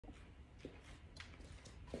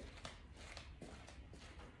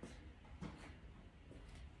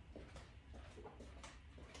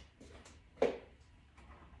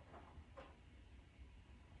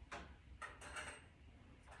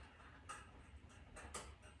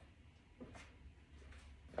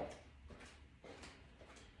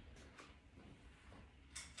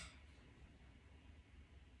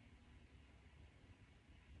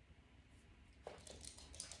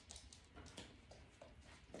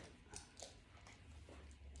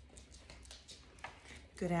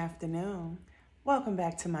Good afternoon. Welcome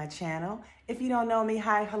back to my channel. If you don't know me,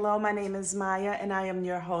 hi, hello, my name is Maya and I am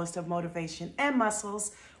your host of Motivation and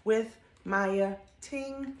Muscles with Maya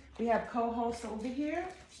Ting. We have co-host over here,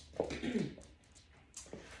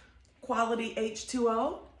 Quality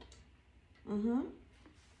H2O.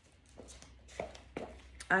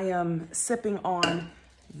 I am sipping on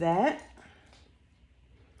that.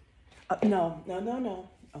 No.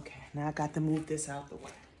 Okay, now I got to move this out the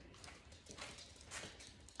way.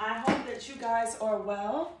 I hope that you guys are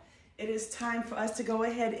well. It is time for us to go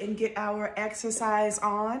ahead and get our exercise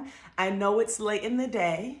on. I know it's late in the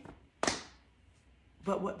day,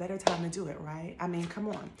 but what better time to do it, right? I mean, come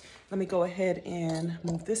on. Let me go ahead and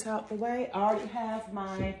move this out the way. I already have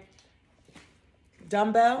my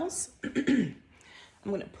dumbbells. I'm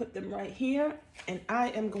gonna put them right here, and I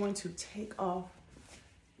am going to take off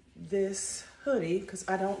this hoodie because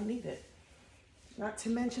I don't need it. Not to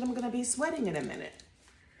mention I'm gonna be sweating in a minute.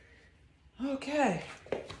 Okay,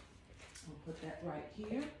 I'll put that right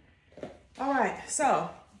here. All right, so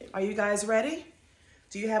are you guys ready?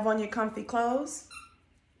 Do you have on your comfy clothes?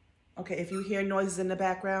 Okay, if you hear noises in the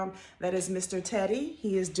background, that is Mr. Teddy.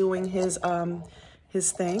 He is doing his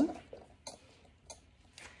thing.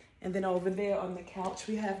 And then over there on the couch,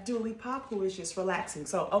 we have Dooley Pop, who is just relaxing.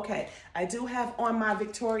 So, okay, I do have on my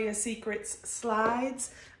Victoria's Secrets slides.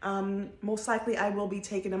 Most likely I will be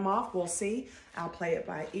taking them off. We'll see. I'll play it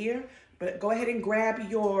by ear. But go ahead and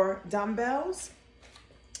grab your dumbbells.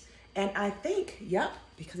 And I think, yep,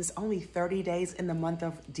 because it's only 30 days in the month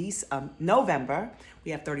of November.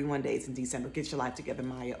 We have 31 days in December. Get your life together,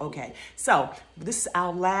 Maya. Okay, so this is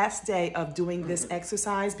our last day of doing this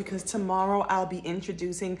exercise because tomorrow I'll be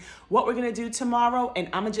introducing what we're gonna do tomorrow. And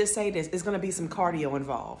I'm gonna just say this, there's gonna be some cardio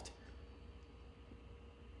involved.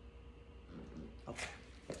 Okay,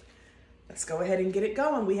 let's go ahead and get it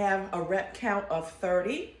going. We have a rep count of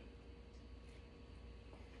 30.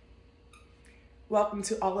 Welcome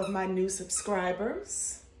to all of my new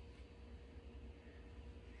subscribers.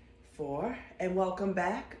 4, and welcome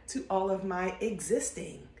back to all of my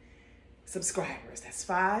existing subscribers. That's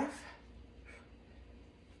 5,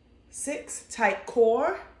 6, tight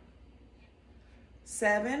core,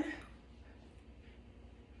 7,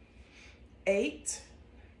 8,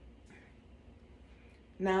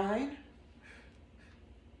 9,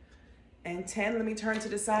 and 10. Let me turn to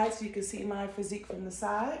the side so you can see my physique from the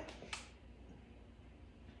side.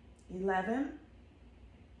 11,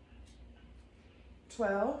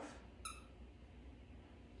 12,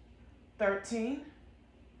 13,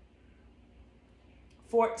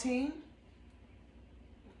 14,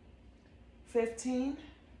 15,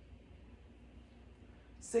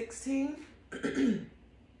 16,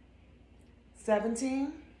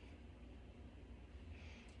 17,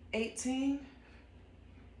 18,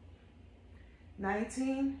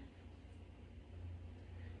 19,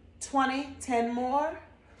 20, 10 more.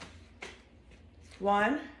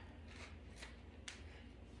 1,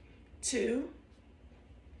 2,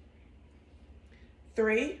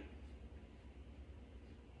 3,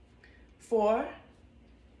 4,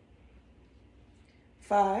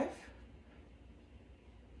 5,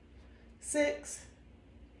 6,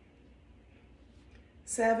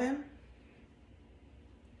 7,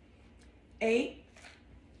 8,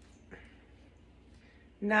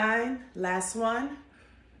 9, last one,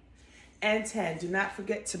 and 10. Do not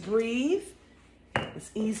forget to breathe.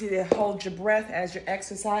 It's easy to hold your breath as you're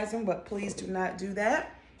exercising, but please do not do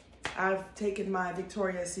that. I've taken my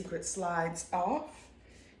Victoria's Secret slides off.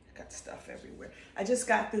 I got stuff everywhere. I just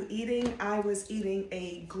got through eating. I was eating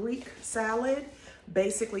a Greek salad.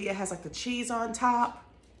 Basically, it has like the cheese on top,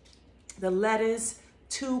 the lettuce,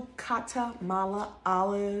 2 Guatemala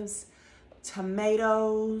olives,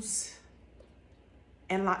 tomatoes,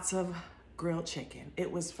 and lots of grilled chicken.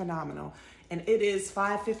 It was phenomenal. And it is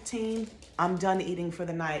 5:15. I'm done eating for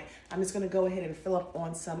the night. I'm just gonna go ahead and fill up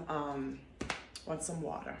on some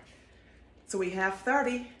water. So we have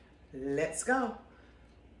 30. Let's go.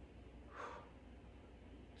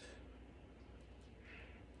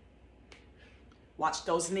 Watch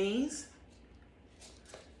those knees.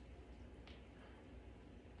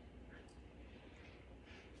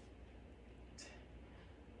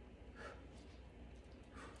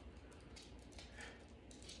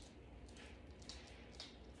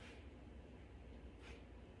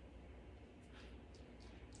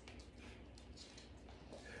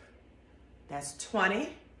 That's 20,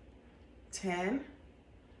 10,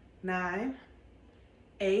 9,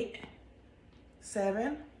 8,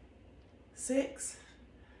 7, 6,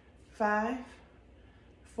 5,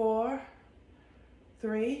 4,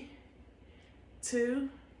 3, 2,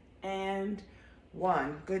 and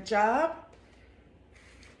 1. Good job.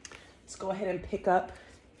 Let's go ahead and pick up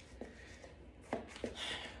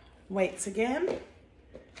weights again.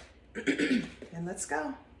 And let's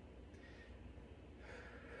go.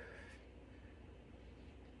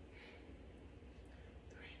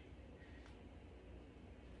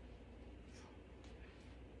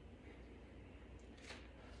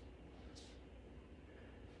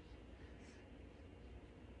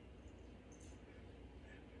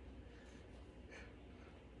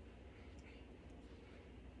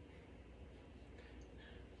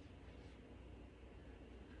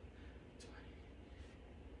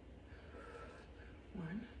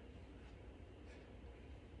 1,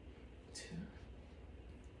 2,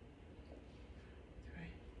 3,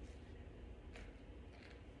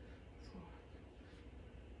 4,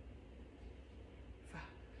 5.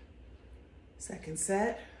 Second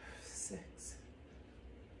set, 6,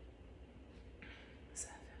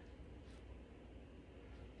 7,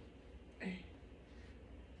 8,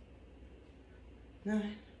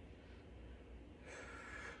 9,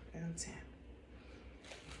 and 10.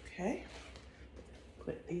 Okay.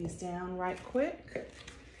 Put these down right quick.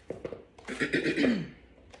 And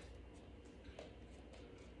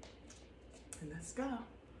let's go.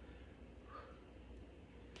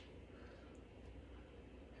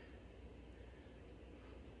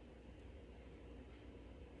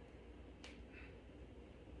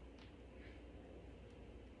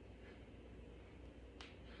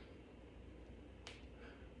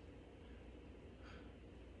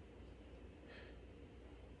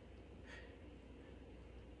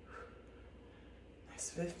 That's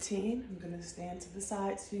 15. I'm going to stand to the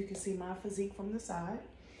side so you can see my physique from the side.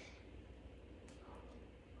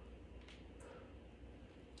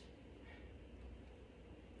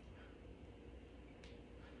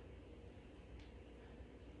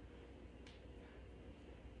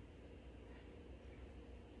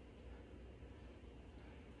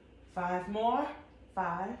 Five more.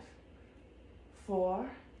 5, 4,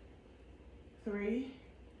 3,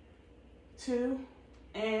 2,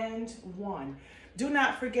 and 1. Do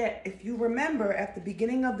not forget, if you remember at the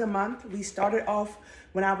beginning of the month, we started off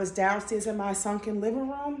when I was downstairs in my sunken living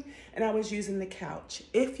room and I was using the couch.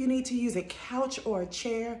 If you need to use a couch or a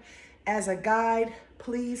chair as a guide,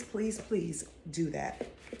 please, please, please do that.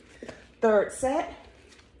 Third set.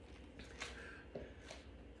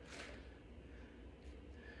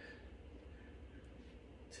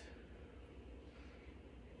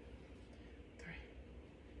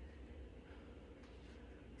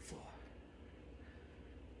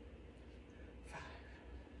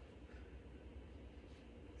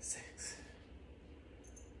 6,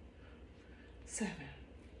 7,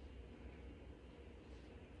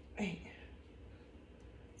 8,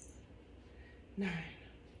 9,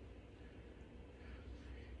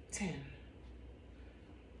 10.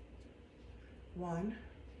 1,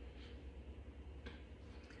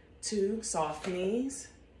 2, soft knees.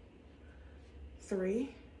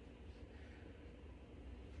 3,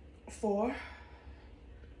 4,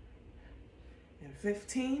 and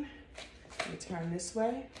 15. Let me turn this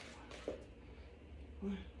way.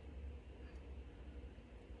 1,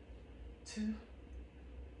 2,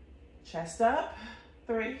 chest up.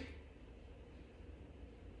 3,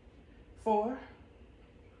 4,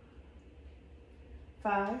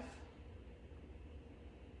 5,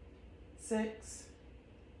 6,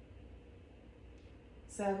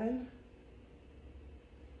 7,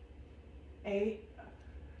 8,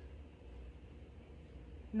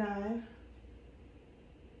 9,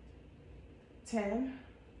 10.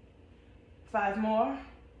 5 more.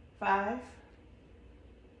 5,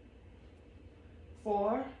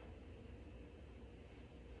 4,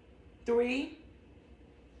 3,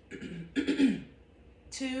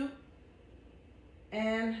 2,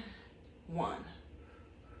 and 1.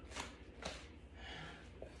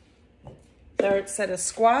 Third set of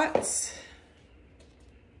squats.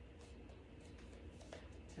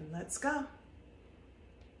 And let's go.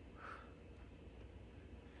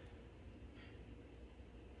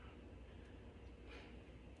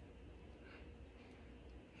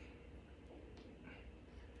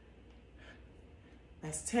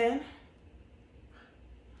 That's 10.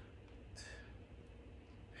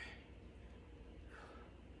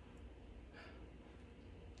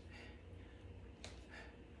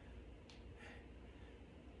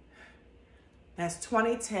 That's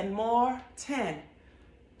 20, 10 more. 10,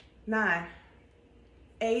 9,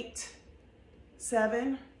 8,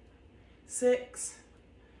 7, 6,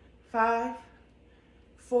 5,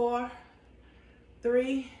 4,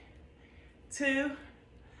 3, 2,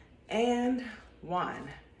 and 1.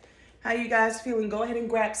 How you guys feeling? Go ahead and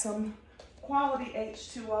grab some quality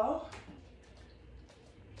H2O.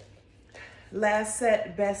 last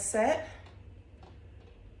set, best set.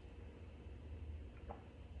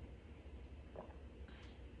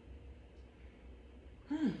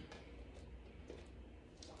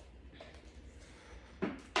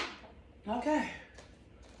 Okay.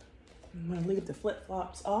 I'm gonna leave the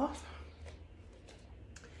flip-flops off.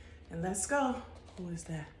 And let's go. Who is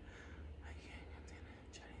that?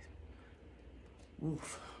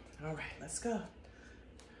 Oof. All right, let's go.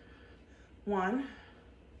 1,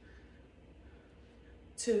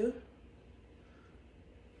 2,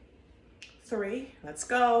 3. Let's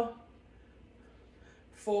go.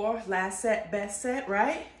 4, last set, best set,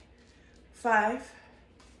 right? 5,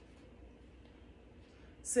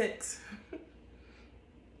 6,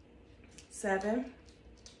 7,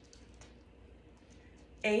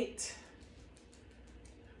 8,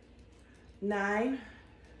 9,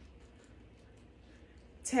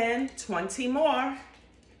 10, 20 more.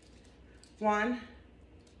 1,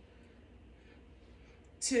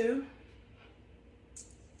 2,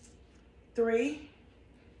 3,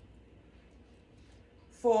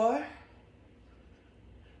 4,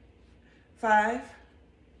 5,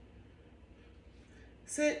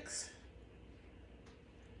 6,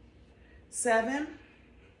 7,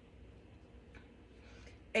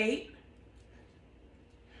 8,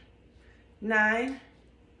 9,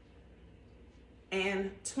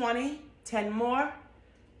 and 20. 10 more.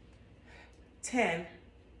 10,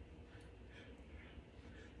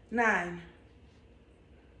 9,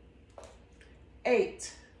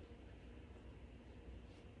 8,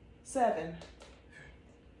 7,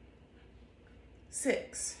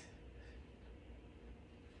 6,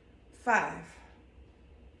 5,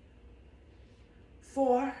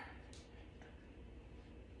 4,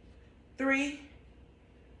 3,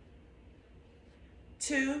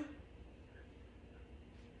 2,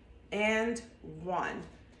 and 1.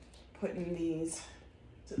 Putting these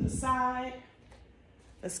to the side.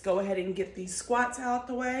 Let's go ahead and get these squats out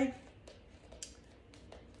the way.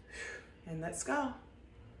 And let's go.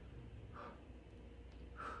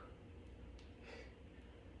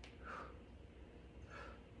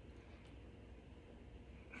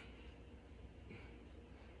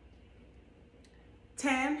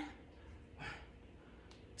 Ten. 1,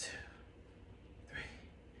 2, 3,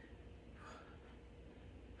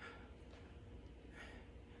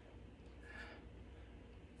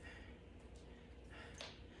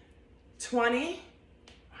 4, 20. 1,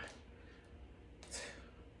 2,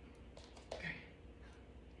 3,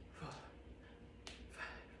 4, 5,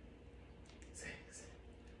 6,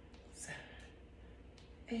 7,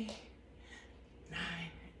 8, 9,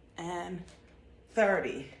 and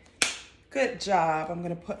 30. Good job. I'm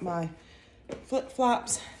gonna put my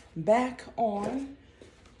flip-flops back on,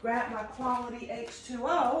 grab my quality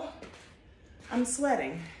H2O. I'm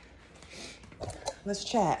sweating. Let's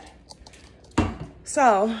chat.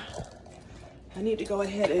 So, I need to go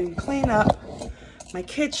ahead and clean up my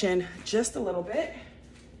kitchen just a little bit.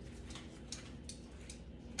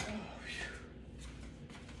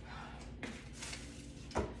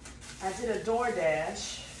 I did a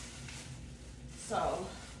DoorDash, so,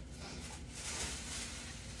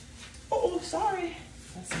 oh, sorry.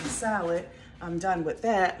 That's some salad. I'm done with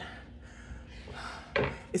that.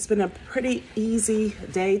 It's been a pretty easy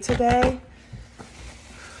day today.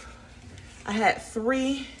 I had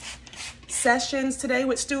 3 sessions today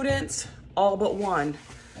with students, all but 1.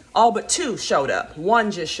 All but 2 showed up.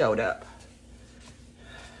 1 just showed up.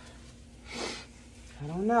 I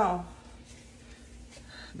don't know.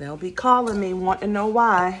 They'll be calling me, wanting to know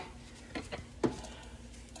why.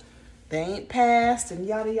 They ain't passed and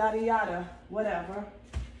yada, yada, yada. Whatever.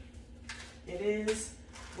 It is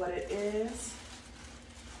what it is.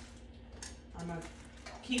 I'm gonna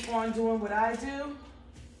keep on doing what I do.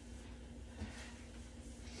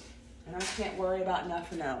 And I can't worry about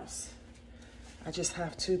nothing else. I just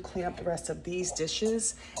have to clean up the rest of these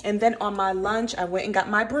dishes. And then on my lunch, I went and got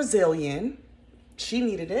my Brazilian. She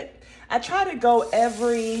needed it. I try to go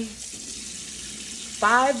every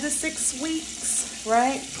 5 to 6 weeks,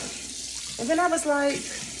 right? And then I was like,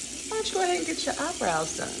 why don't you go ahead and get your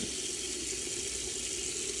eyebrows done?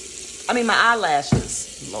 I mean, my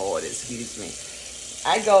eyelashes. Lord, excuse me.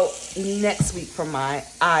 I go next week for my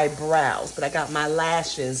eyebrows, but I got my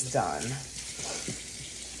lashes done.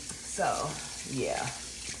 So, yeah.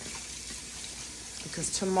 Because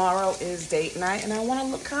tomorrow is date night, and I want to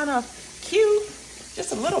look kind of cute,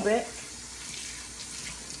 just a little bit.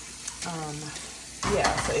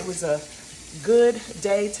 Yeah, so it was a good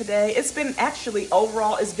day today. It's been actually,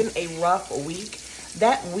 overall, it's been a rough week.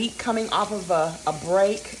 That week coming off of a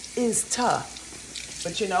break is tough.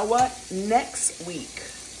 But you know what? Next week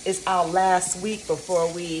is our last week before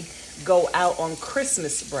we go out on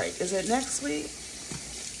Christmas break. Is it next week?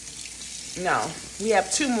 No, we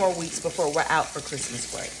have 2 more weeks before we're out for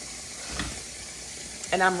Christmas break.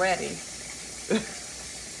 And I'm ready.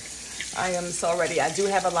 I am so ready. I do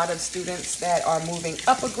have a lot of students that are moving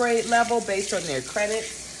up a grade level based on their credits.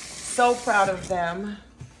 So proud of them.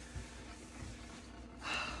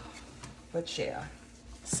 But yeah,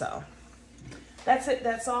 so that's it.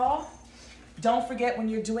 That's all. Don't forget, when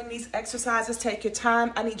you're doing these exercises, take your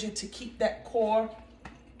time. I need you to keep that core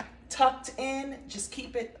tucked in. Just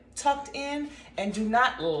keep it tucked in, and do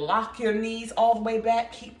not lock your knees all the way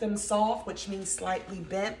back. Keep them soft, which means slightly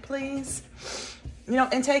bent, please. You know,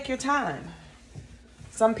 and take your time.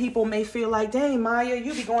 Some people may feel like, dang, Maya,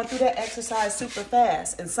 you be going through that exercise super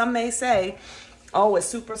fast. And some may say, oh, it's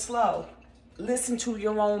super slow. Listen to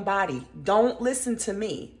your own body. Don't listen to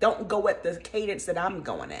me. Don't go at the cadence that I'm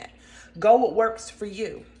going at. Go what works for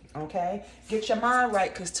you, okay? Get your mind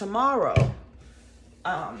right, because tomorrow,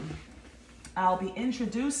 I'll be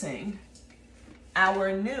introducing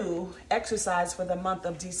our new exercise for the month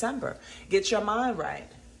of December. Get your mind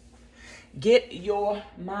right. Get your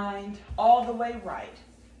mind all the way right.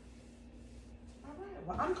 All right,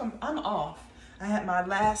 well, I'm off. I had my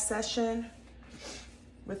last session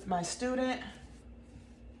with my student,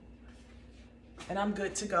 and I'm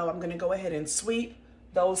good to go. I'm gonna go ahead and sweep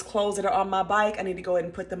those clothes that are on my bike. I need to go ahead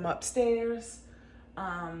and put them upstairs.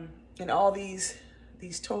 And all these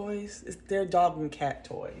toys, they're dog and cat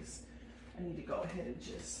toys. I need to go ahead and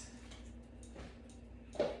just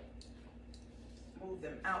move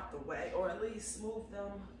them out the way, or at least move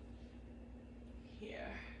them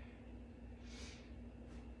here.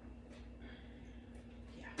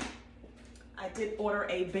 Yeah. I did order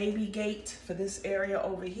a baby gate for this area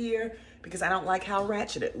over here because I don't like how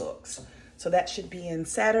ratchet it looks. So that should be in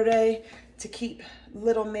Saturday to keep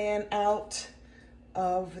little man out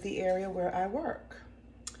of the area where I work.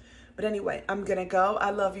 But anyway, I'm gonna go. I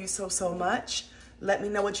love you so, so much. Let me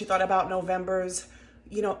know what you thought about November's,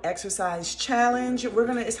 exercise challenge.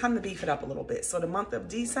 It's time to beef it up a little bit. So the month of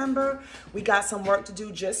December, we got some work to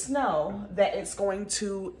do. Just know that it's going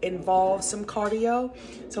to involve some cardio.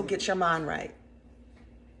 So get your mind right.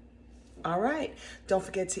 All right. Don't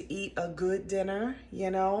forget to eat a good dinner,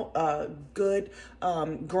 good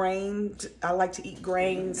grains. I like to eat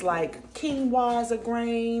grains like quinoa is a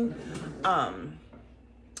grain.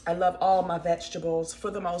 I love all my vegetables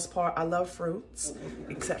for the most part. I love fruits,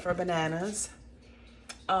 except for bananas.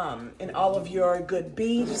 And all of your good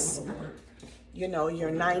beefs, your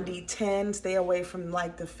 90-10. Stay away from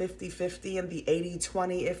like the 50-50 and the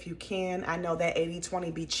 80-20 if you can. I know that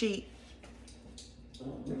 80-20 be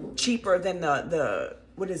cheaper than the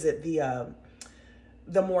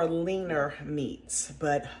more leaner meats,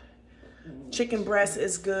 but chicken breast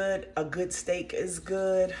is good. A good steak is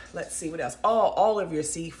good. Let's see what else. All of your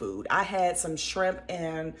seafood. I had some shrimp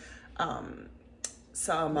and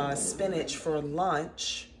some spinach for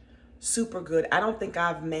lunch. Super good. I don't think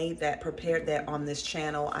I've prepared that on this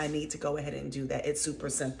channel. I need to go ahead and do that. It's super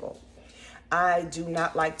simple. I do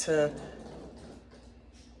not like to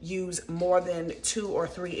use more than 2 or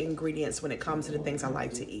 3 ingredients when it comes to the things I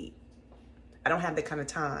like to eat. I don't have that kind of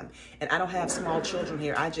time. And I don't have small children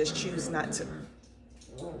here. I just choose not to.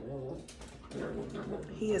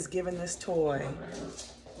 He is giving this toy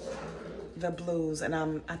the blues, and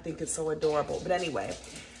I think it's so adorable. But anyway,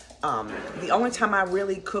 the only time I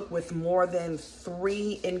really cook with more than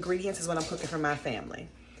 3 ingredients is when I'm cooking for my family.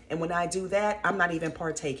 And when I do that, I'm not even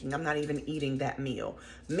partaking. I'm not even eating that meal.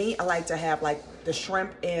 Me, I like to have like the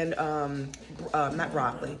shrimp and, not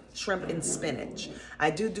broccoli, shrimp and spinach. I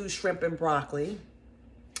do shrimp and broccoli,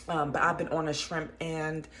 but I've been on a shrimp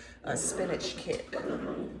and a spinach kick.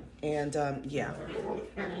 And yeah,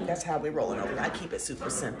 that's how we're rolling over. I keep it super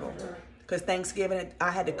simple. Because Thanksgiving, I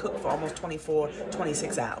had to cook for almost 24,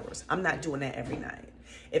 26 hours. I'm not doing that every night.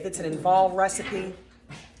 If it's an involved recipe,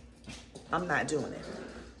 I'm not doing it.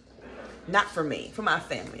 Not for me, for my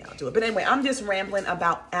family, I'll do it. But anyway, I'm just rambling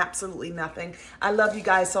about absolutely nothing. I love you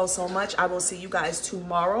guys so, so much. I will see you guys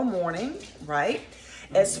tomorrow morning, right?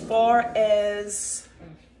 As far as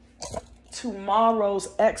tomorrow's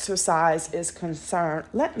exercise is concerned,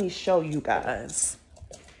 let me show you guys.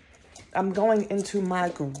 I'm going into my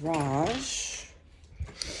garage.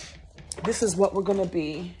 This is what we're gonna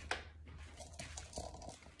be.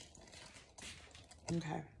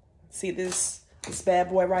 Okay, see this bad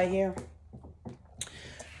boy right here?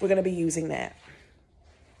 We're gonna be using that.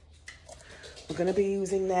 We're gonna be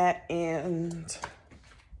using that, and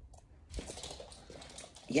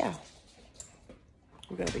yeah,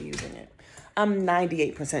 we're gonna be using it. I'm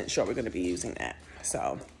 98% sure we're gonna be using that.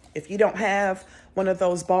 So If you don't have one of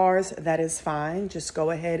those bars, that is fine. Just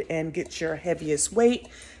go ahead and get your heaviest weight.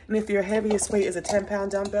 And if your heaviest weight is a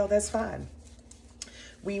 10-pound dumbbell, that's fine.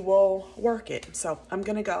 We will work it. So I'm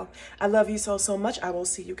going to go. I love you so, so much. I will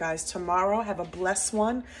see you guys tomorrow. Have a blessed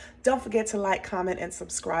one. Don't forget to like, comment, and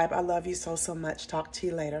subscribe. I love you so, so much. Talk to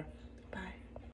you later.